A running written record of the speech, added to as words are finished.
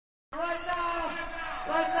Right now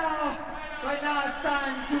it's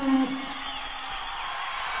time to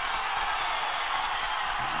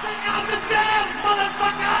take out the dance,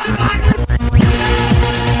 motherfucker!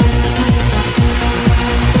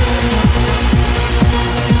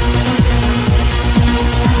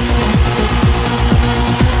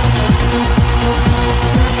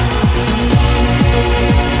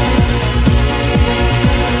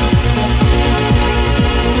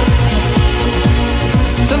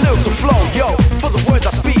 The lyrics will flow, yo, for the words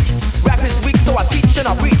I speak. Rap is weak, so I teach and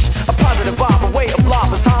I reach a positive vibe, a way of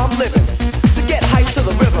life is how I'm living. To get hype to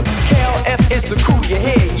the rhythm, KLF is the crew you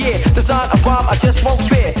hear, yeah. Design a rhyme, I just won't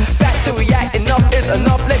fear. Back to react, enough is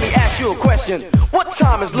enough. Let me ask you a question. What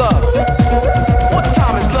time is love? What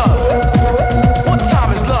time is love? What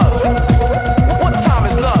time is love? What time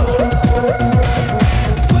is love?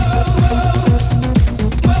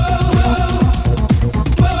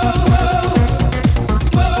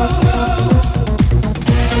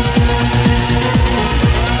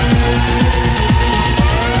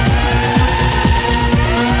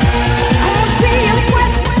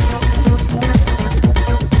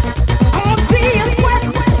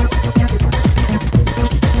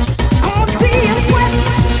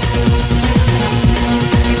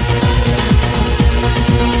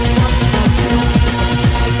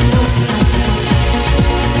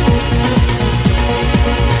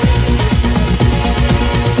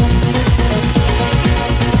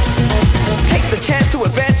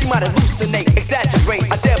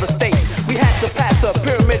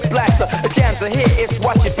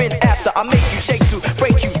 I make you shake to,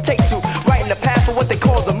 break you, take to, right in the path for what they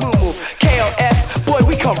call the moo-moo. KLF, boy,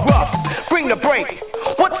 we come rough, bring the break.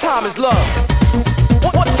 What time is love?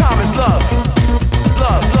 What time is love?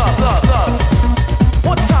 Love, love, love, love.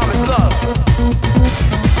 What time is love?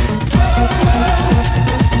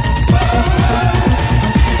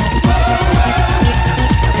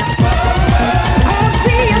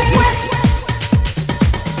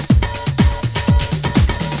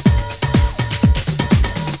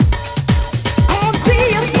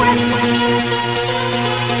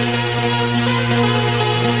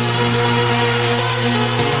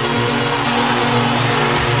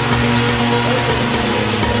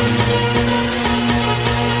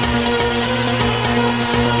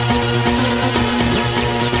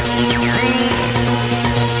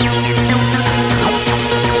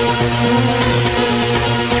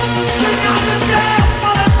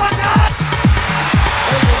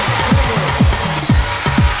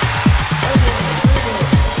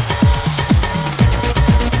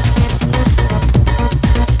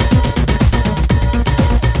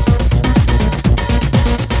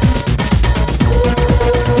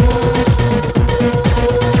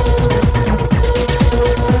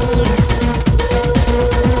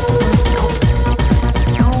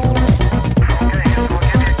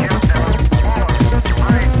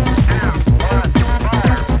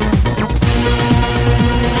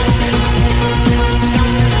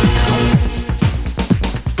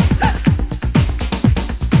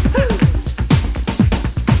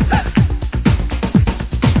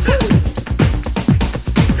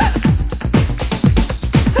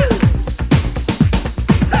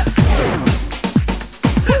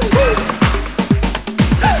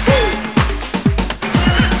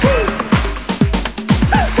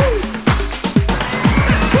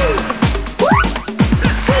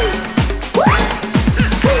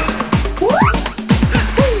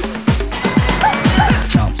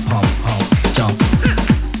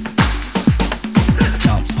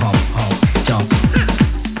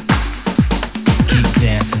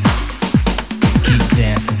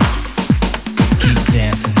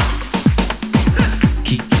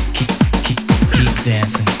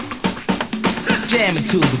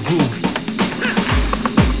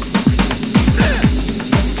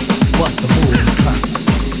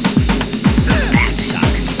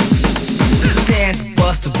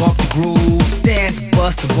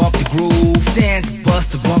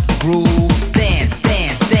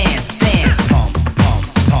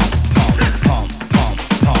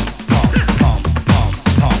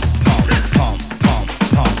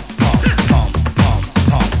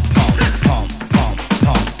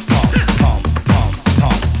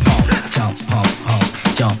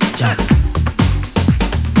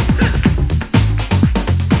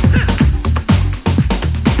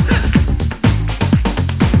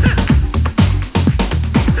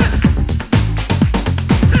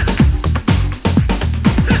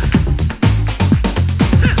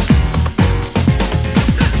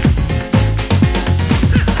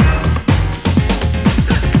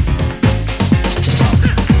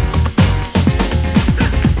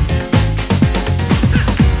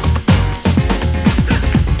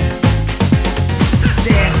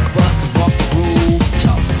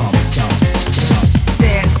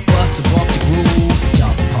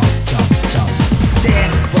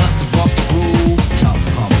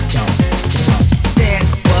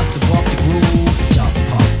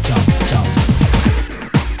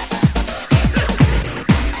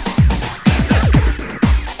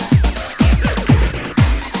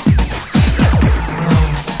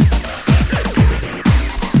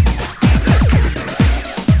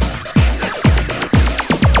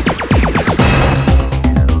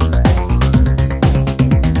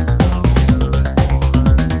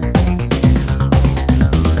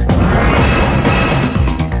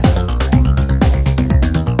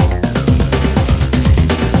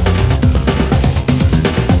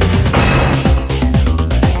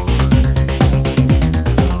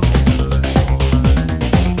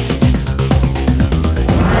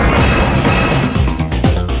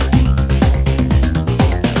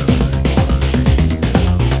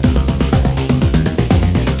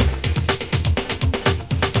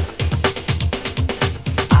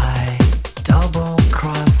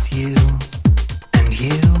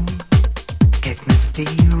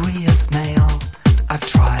 mysterious male. I've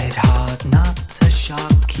tried hard not to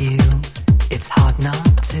shock you. It's hard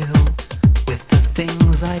not to. With the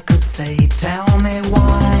things I could say, tell me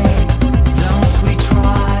why don't we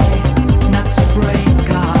try not to break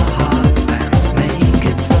our hearts and make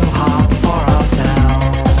it so hard for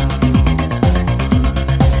ourselves?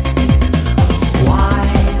 Why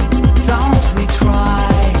don't we try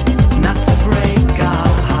not to break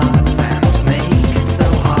our hearts and make it so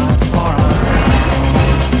hard for ourselves?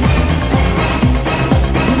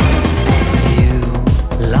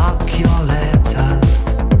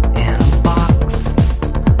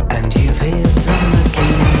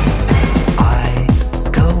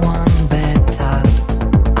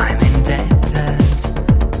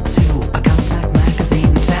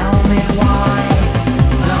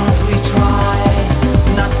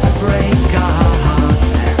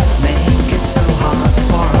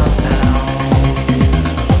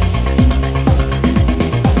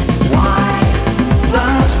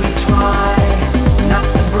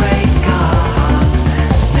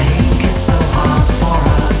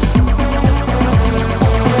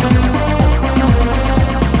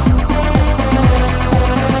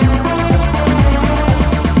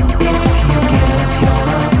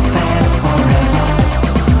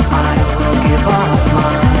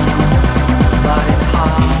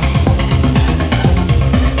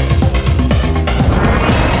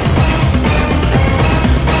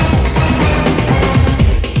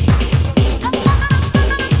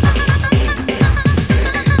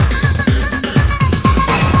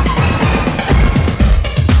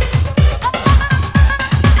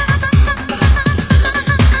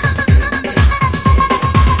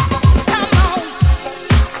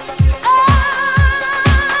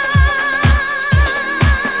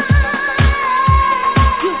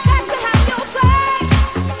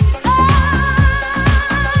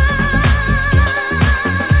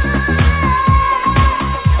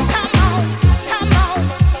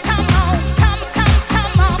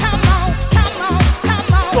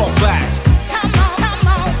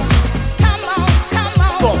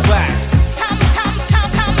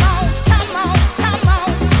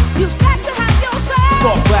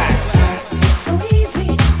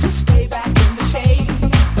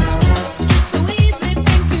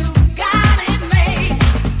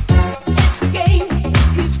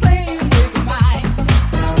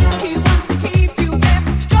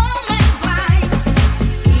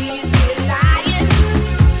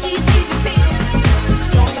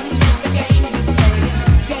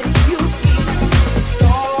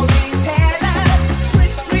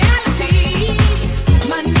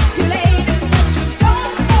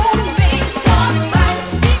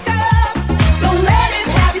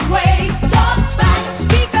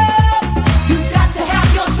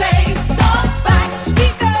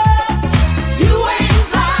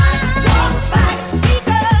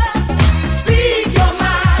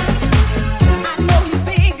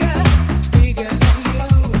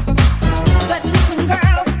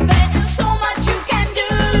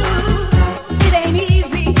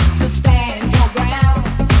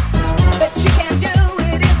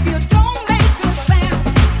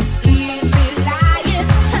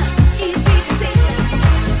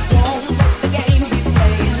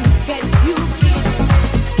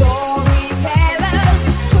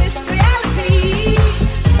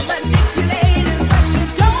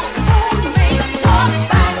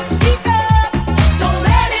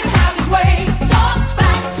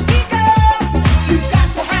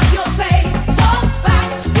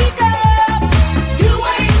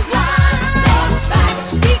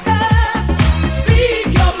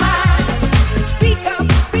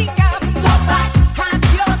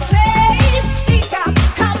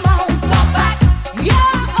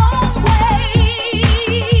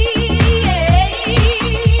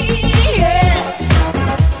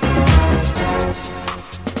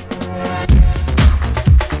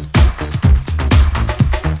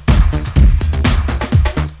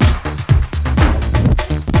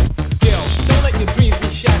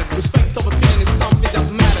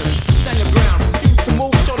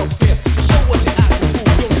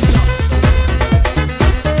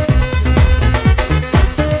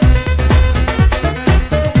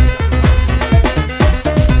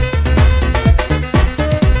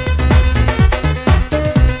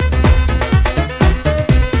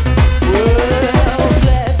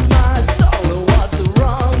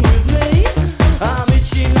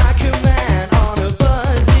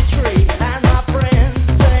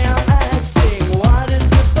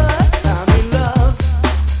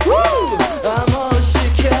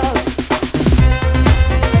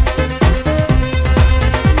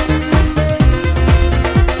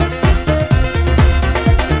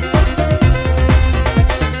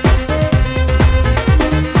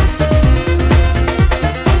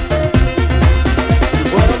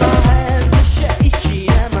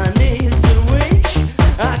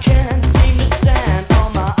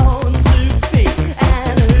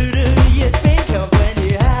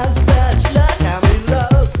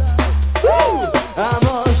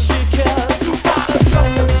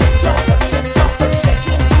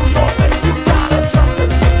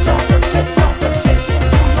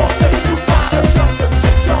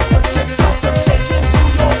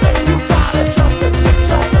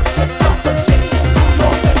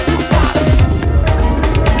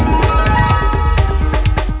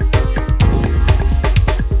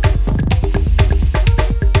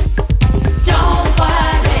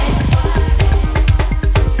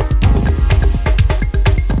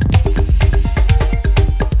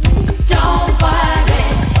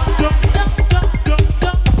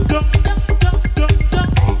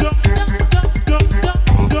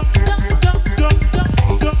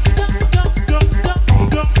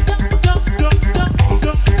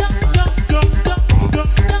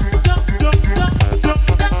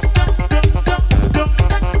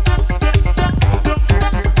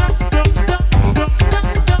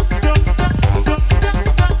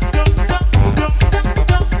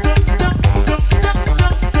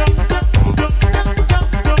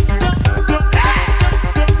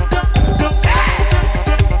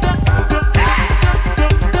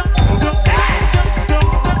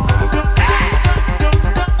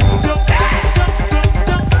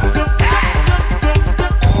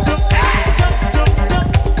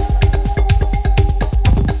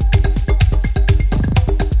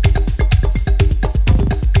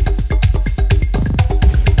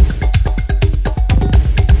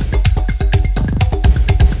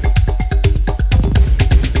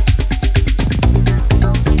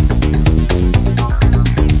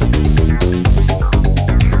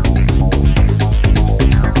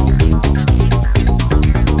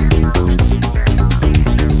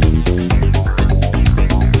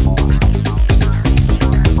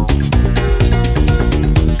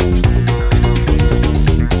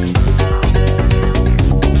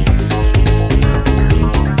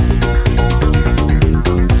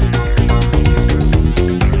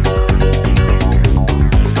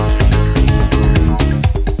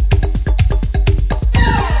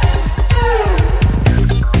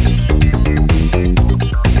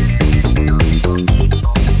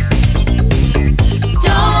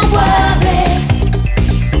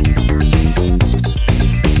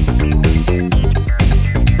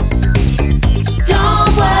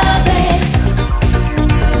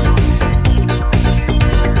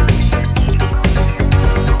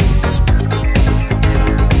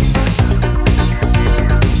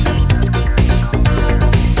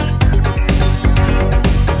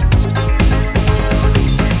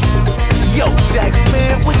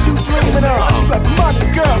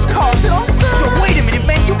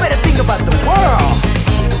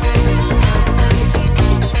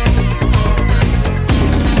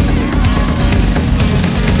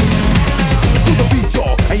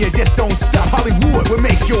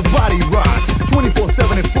 your body rock.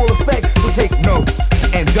 24/7 in full effect, so take notes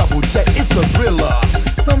and double check. It's a thriller,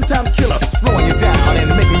 sometimes killer, slowing you down and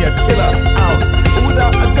making you killer out.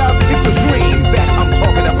 Without a doubt, it's a dream that I'm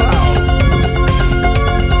talking about.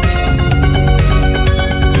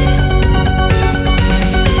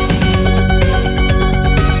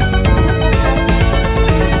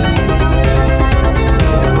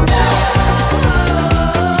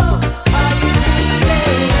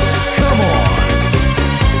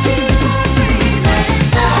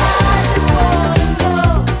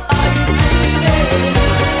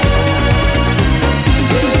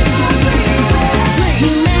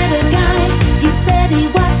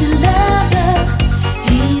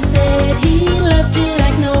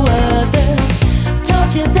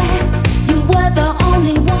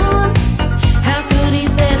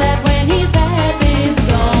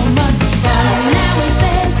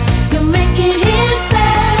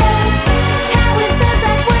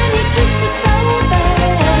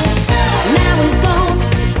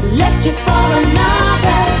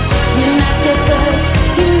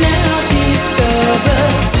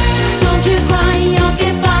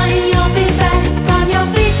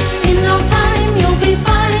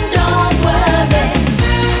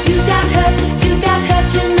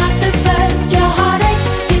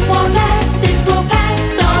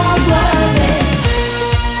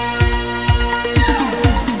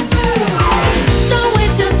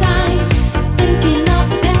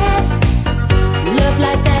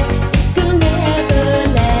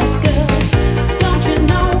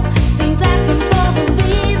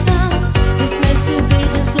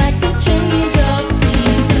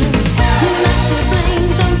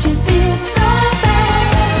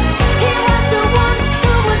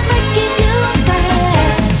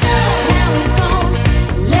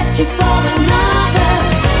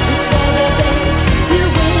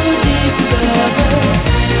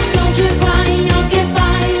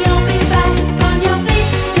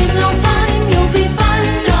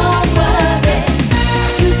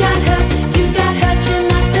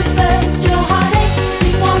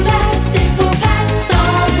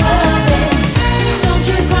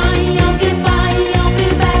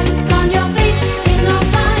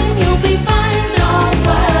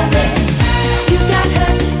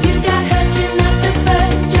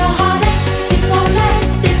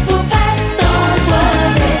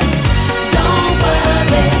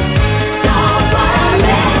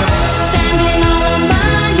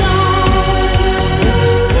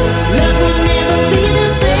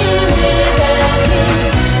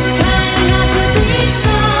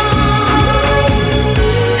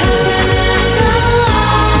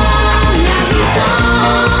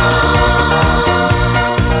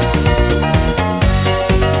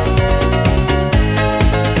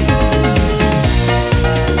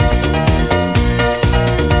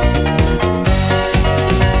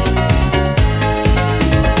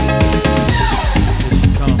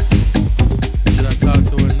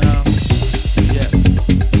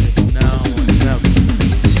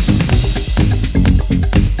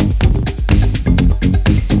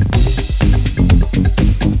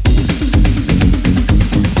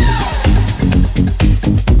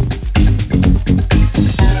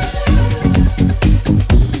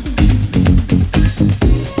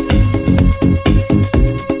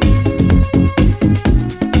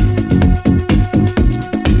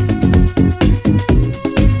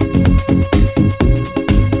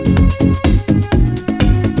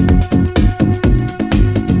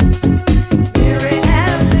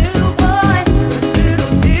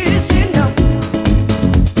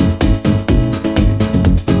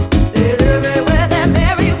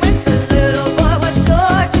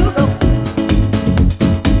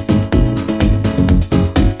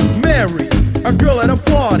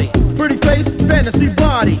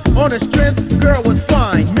 On her strength, girl was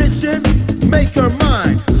fine. Mission, make her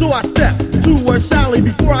mine. So I stepped to her shyly.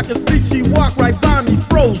 Before I could speak, she walked right by me,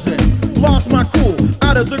 frozen. Lost my cool,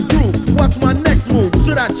 out of the groove. What's my next move?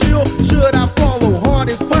 Should I chill? Should I follow? Heart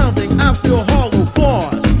is pounding, I feel hollow.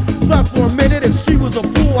 Pause. Thought for a minute, if she was a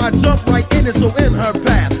fool, I jumped right in it. So in her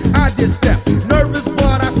path, I did step. Nervous,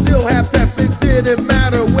 but I still have pep. It didn't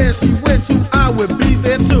matter where she went to, I would be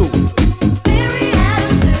there too.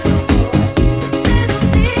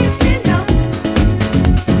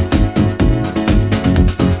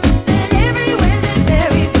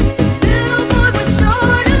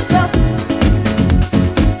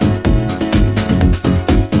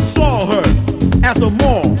 At the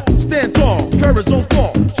mall, stand tall, courage don't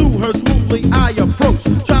fall. To her smoothly I approach,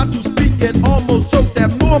 try to speak and almost choke.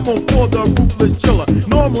 That normal for the ruthless chiller.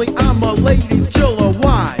 Normally I'm a ladies killer.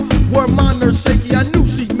 Why? Were my nerves shaky? I knew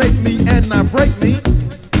she'd make me and not break me.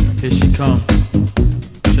 comes.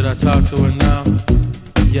 Should I talk to her now?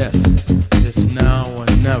 Yes, it's now or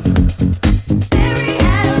never. Mary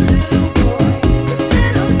had a little boy,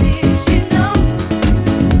 little did she know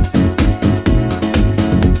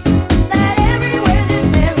that everywhere that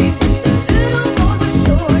Mary went, the little boy was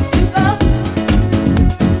sure to go.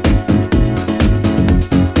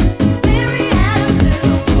 Mary had a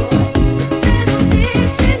little boy, little did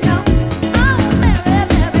she know, oh Mary,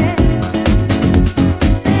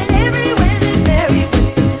 that everywhere that Mary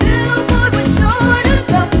went, the little boy was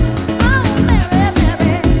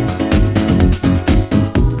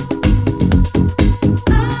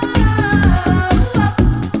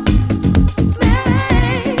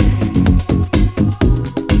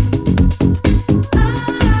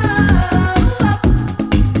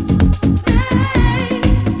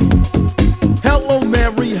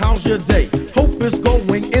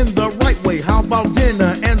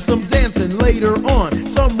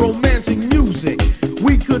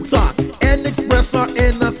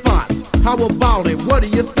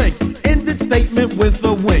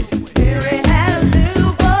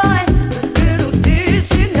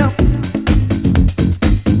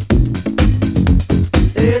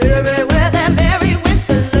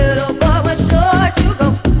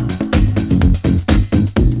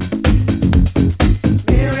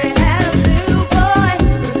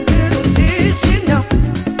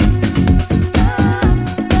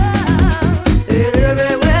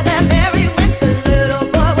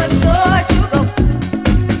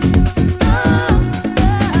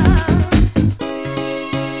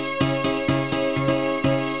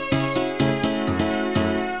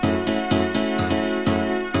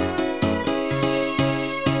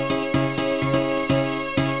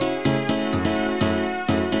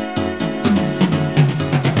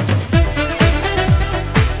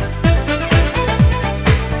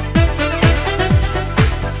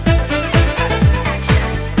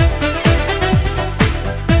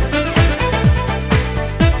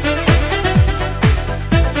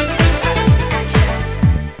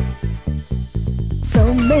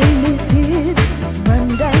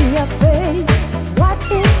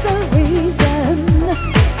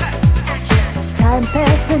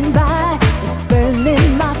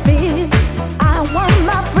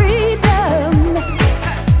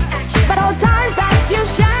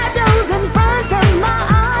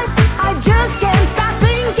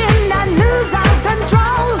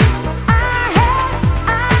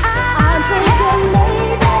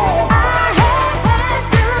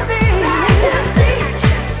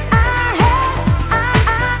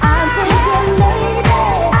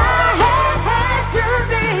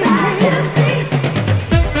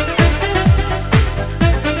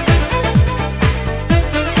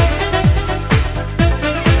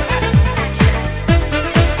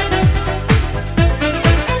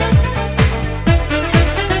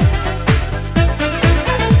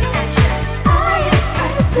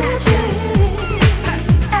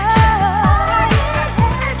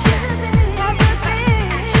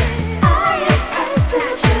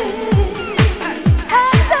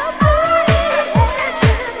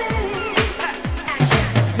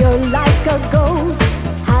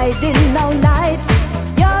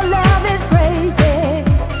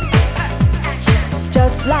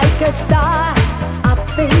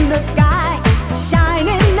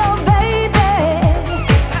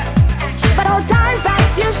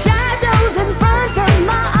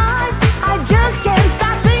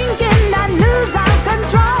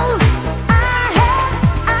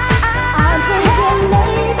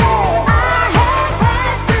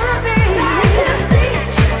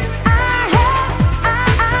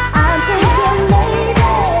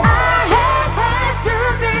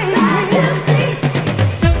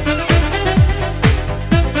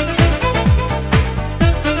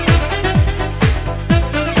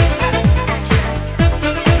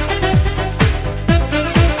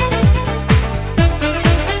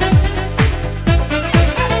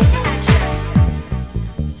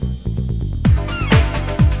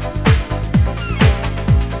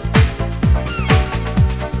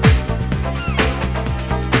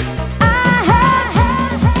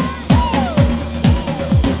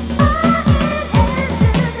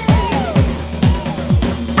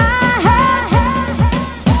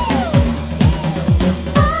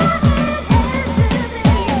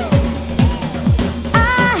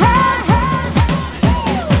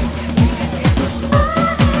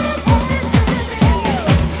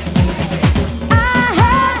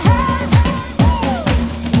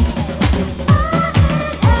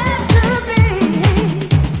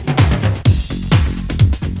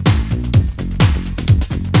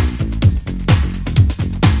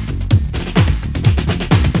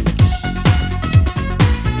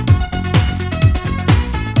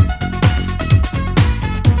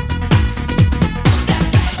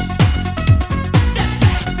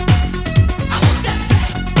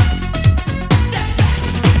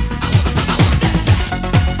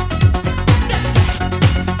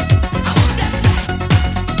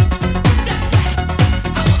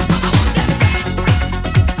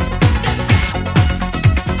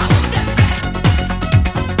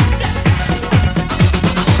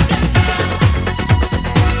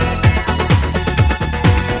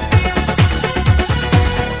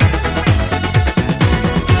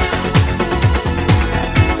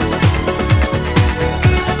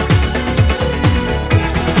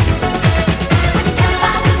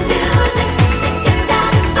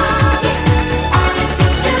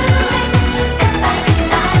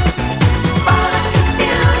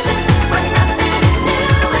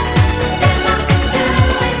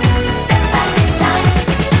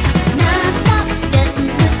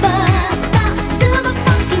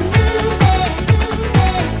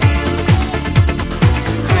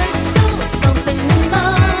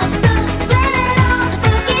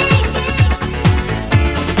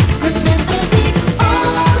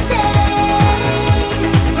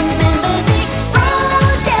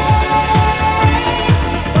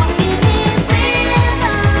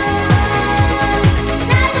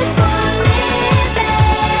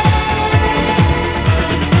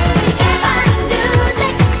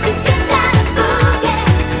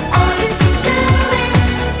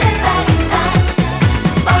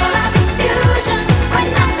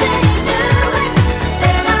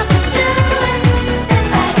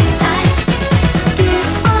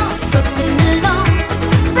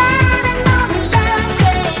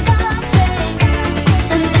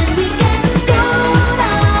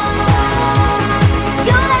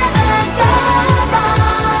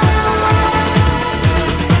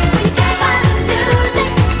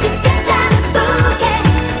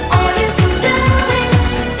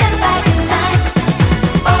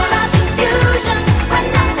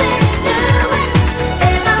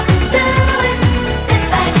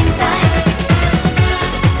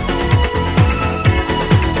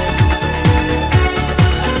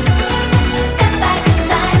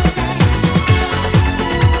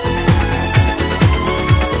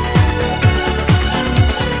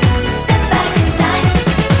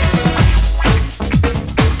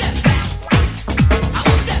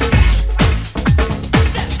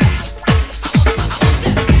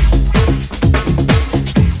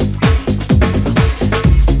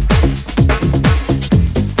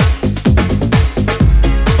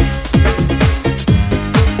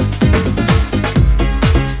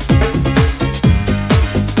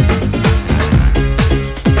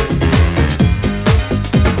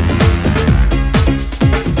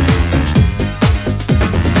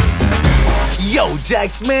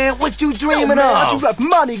Jax, man. What you dreaming man, of? you got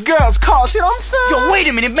money, girls, cars, you know what I'm saying? Yo, wait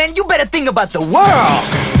a minute, man. You better think about the world.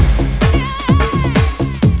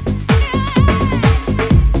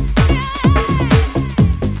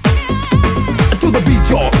 To the beat,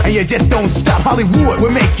 y'all, and you just don't stop. Hollywood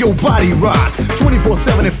will make your body rock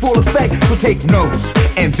 24/7 in full effect. So take notes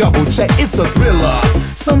and double check. It's a thriller,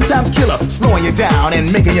 sometimes killer, slowing you down and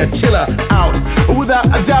making you chiller out. Without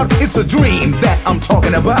a doubt, it's a dream that I'm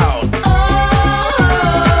talking about.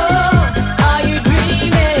 Are you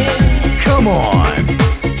dreaming? Come on.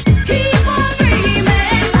 Keep on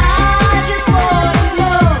dreaming. I just wanna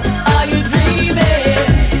know. Are you dreaming?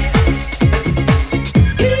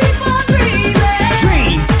 Keep on dreaming.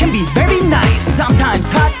 Dreams can be very nice. Sometimes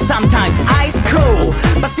hot, sometimes ice cold.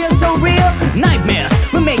 But still so real. Nightmares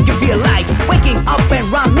will make you feel like waking up and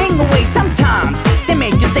running away. Sometimes they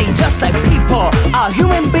make you stay just like people are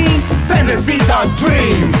human beings. Fantasies are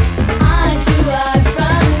dreams. Eye to eye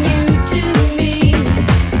from you to me.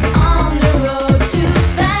 On the road to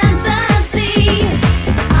fantasy.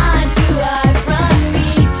 Eye to eye from me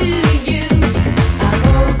to you. I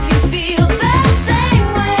hope you feel the same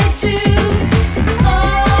way too.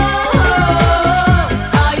 Oh,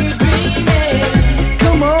 are you dreaming?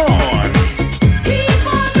 Come on. Keep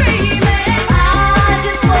on dreaming. I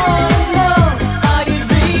just wanna know. Are you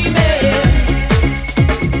dreaming?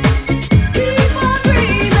 Keep on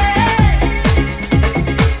dreaming.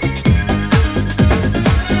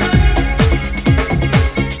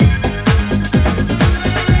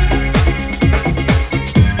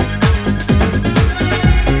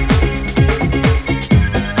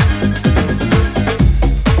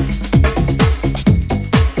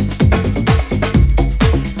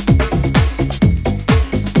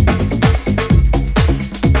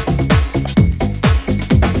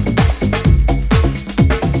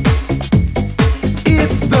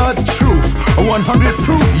 It's the truth, 100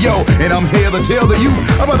 proof, yo. And I'm here to tell the youth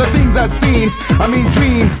about the things I've seen. I mean,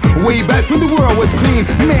 dream way back when the world was clean.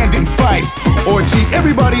 Man didn't fight or cheat.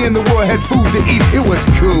 Everybody in the world had food to eat. It was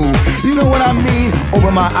cool. You know what I mean?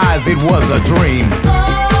 Over my eyes, it was a dream.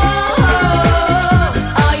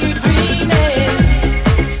 Are you dreaming?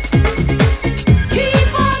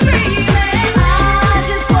 Keep on dreaming. I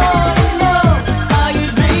just wanna know. Are you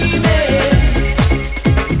dreaming?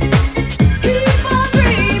 Keep on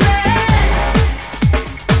dreaming.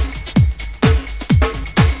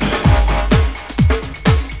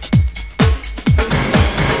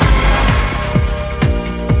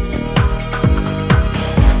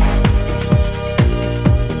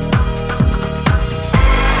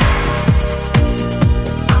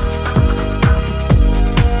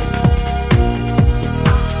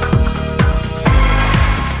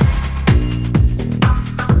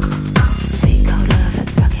 Beat called love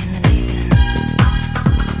that's rocking the nation.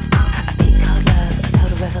 A beat called love, a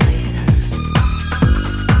total revelation.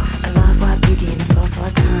 A love wild beauty in a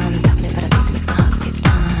 4/4 time. Talking about a beat that makes my heart skip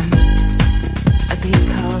time. A beat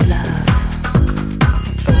called love.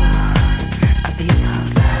 Ooh, a beat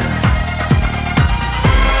called love.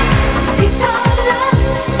 Beat called love.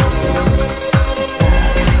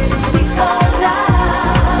 Beat called love.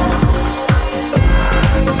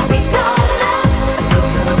 Beat called love.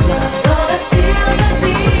 Gonna feel the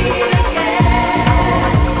beat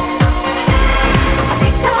again.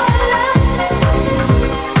 Beat called love.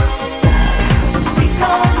 Beat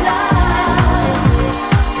called love.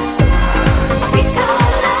 Beat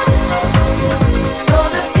called love.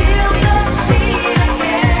 Gonna feel the beat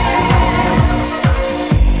again.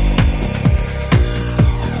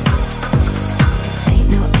 Ain't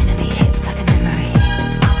no enemy hits like a memory.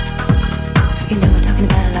 You know we're talking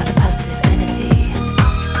about a lot of positive energy.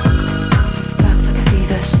 Sparks like a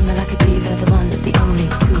fever, shimmer like a diva, the one, the only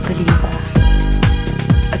true believer.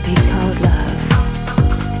 A beat called love.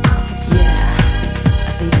 Yeah,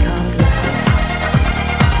 a beat called love.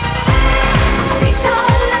 Beat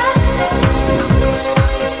called love.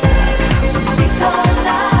 Beat called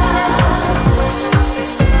love.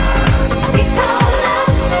 Beat called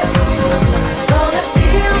love. Gonna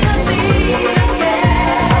feel the beat again.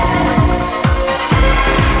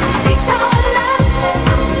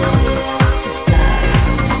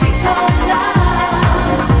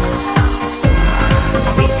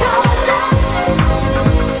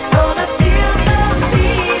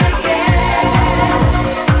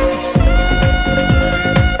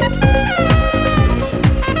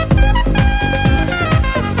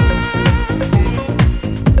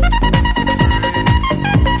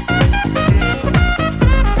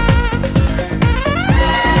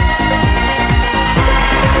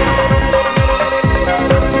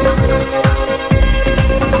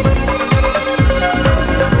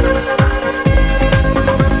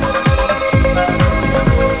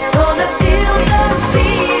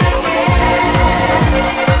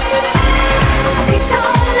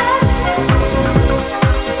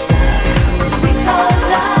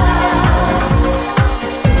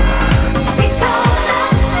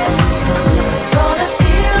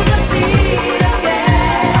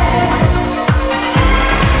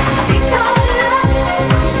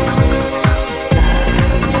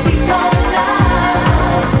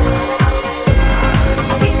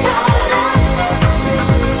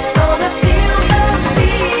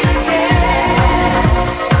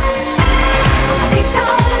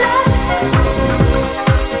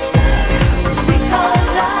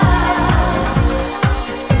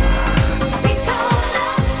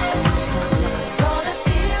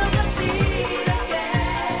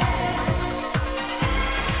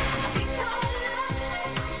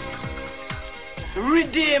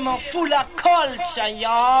 them full of culture,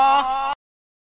 y'all.